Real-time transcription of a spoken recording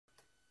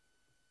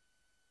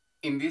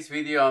In this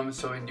video I'm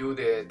showing you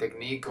the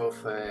technique of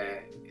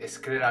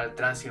scleral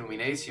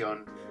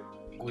transillumination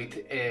with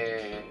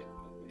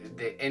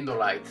the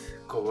endolight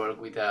covered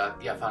with a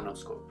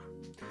diaphanoscope.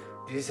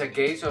 This is a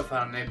case of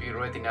an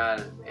epiretinal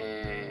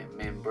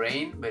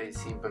membrane, very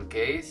simple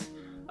case,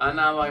 and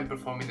now I'm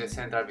performing the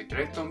central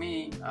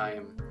vitrectomy.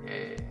 I'm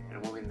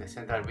removing the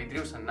central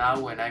vitreous, and now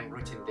when I'm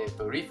reaching the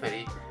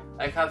periphery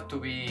I have to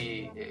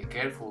be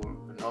careful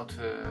not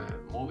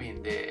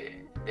moving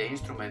the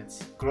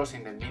instruments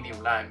crossing the medium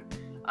line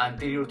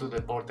anterior to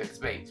the vortex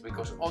veins,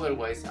 because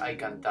otherwise I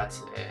can touch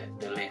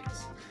the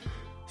lens.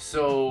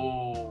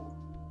 So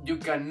you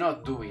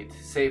cannot do it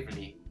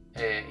safely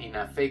in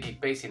a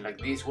phakic pacing like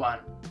this one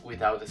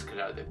without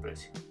scleral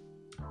depression.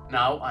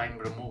 Now I'm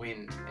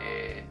removing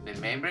the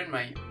membrane.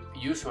 I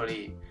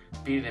usually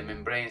peel the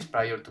membranes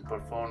prior to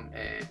perform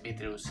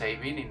vitreous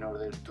saving in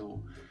order to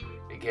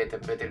get a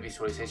better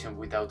visualization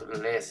without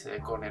less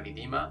corneal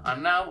edema.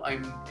 And now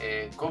I'm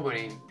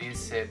covering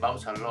this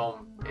Bausch &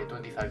 Lomb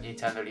 25G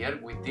chandelier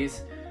with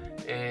this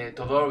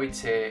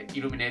Todorovic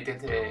illuminated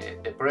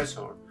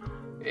depressor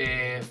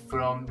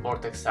from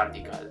Vortex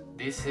Surgical.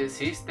 This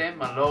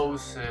system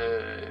allows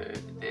the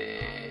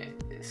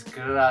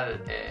scleral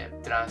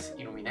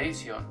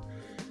transillumination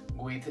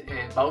with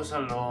Bausch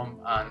 & Lomb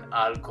and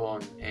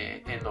Alcon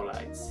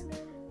endolights.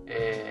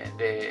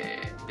 The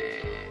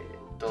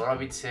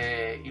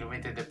Todorovic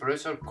illuminated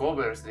depressor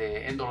covers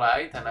the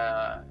endolight and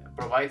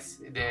provides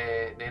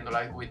the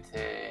endolight with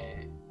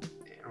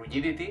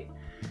rigidity,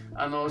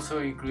 and also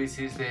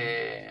increases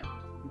the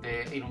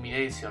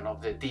illumination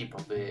of the tip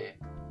of the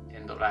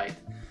endolight.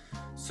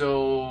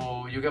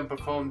 So you can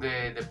perform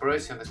the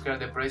depression, the scleral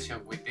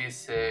depression, with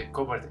this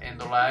covered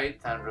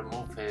endolight and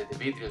remove the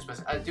vitreous.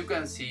 But as you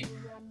can see,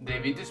 the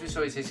vitreous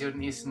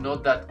visualization is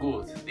not that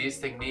good. This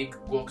technique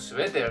works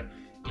better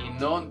in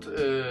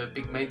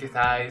non-pigmented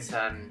eyes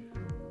and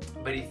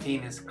very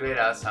thin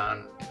scleras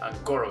and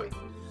choroid.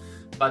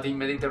 But in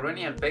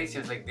Mediterranean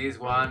patients like this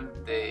one,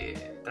 the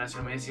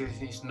transillumination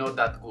is not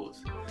that good.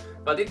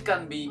 But it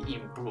can be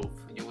improved.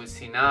 You will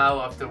see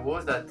now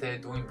afterwards that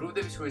to improve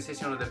the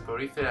visualization of the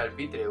peripheral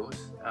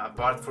vitreous,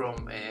 apart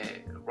from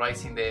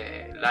raising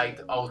the light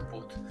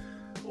output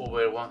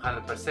over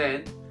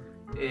 100%,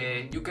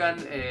 you can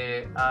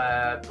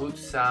put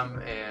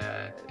some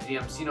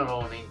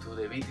triamcinolone into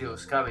the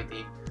vitreous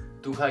cavity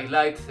to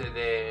highlight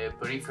the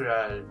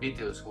peripheral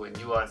vitreous when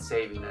you are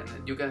saving,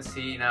 and you can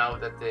see now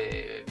that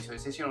the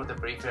visualization of the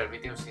peripheral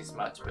vitreous is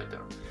much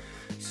better.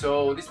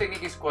 So this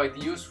technique is quite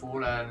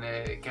useful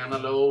and can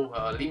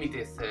allow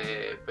limited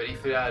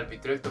peripheral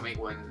vitrectomy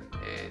when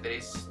there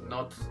is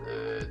not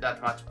that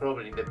much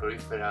problem in the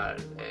peripheral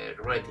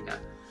retina.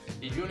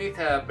 If you need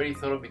a very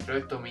thorough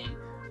vitrectomy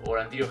or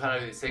anterior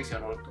halide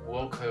dissection, or to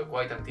walk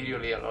quite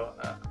anteriorly a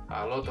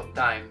lot of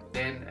time,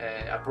 then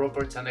a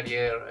proper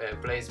chandelier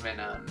placement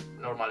and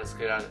normal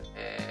scleral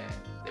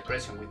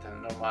depression with a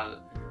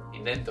normal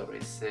indentator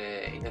is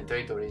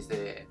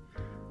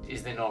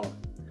the norm.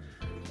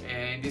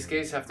 In this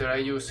case, after I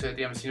used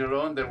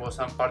triamcinolone, there was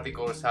some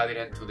particles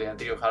adherent to the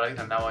anterior halide,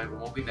 and now I'm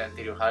removing the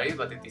anterior halide,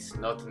 but it is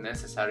not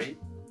necessary.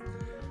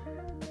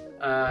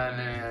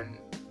 And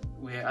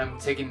I'm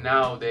checking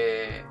now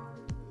the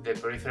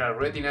peripheral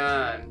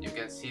retina, and you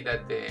can see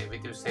that the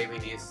vitreous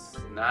saving is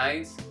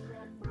nice.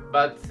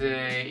 But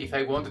if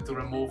I wanted to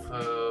remove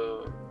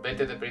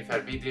better the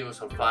peripheral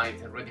vitreous, or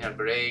find retinal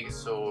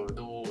breaks, or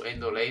do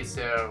endo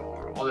laser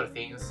or other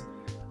things,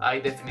 I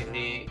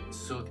definitely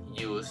should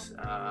use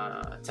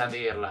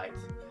chandelier light,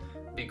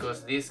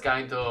 because this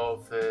kind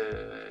of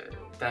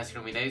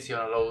transillumination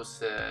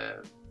allows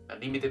a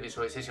limited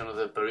visualization of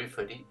the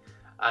periphery,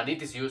 and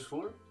it is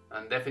useful.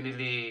 And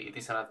definitely it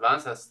is an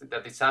advance, as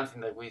that is something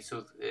that we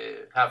should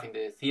have in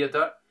the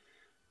theater,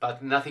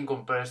 but nothing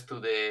compares to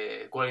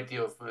the quality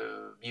of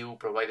view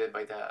provided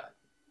by the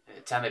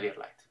chandelier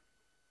light.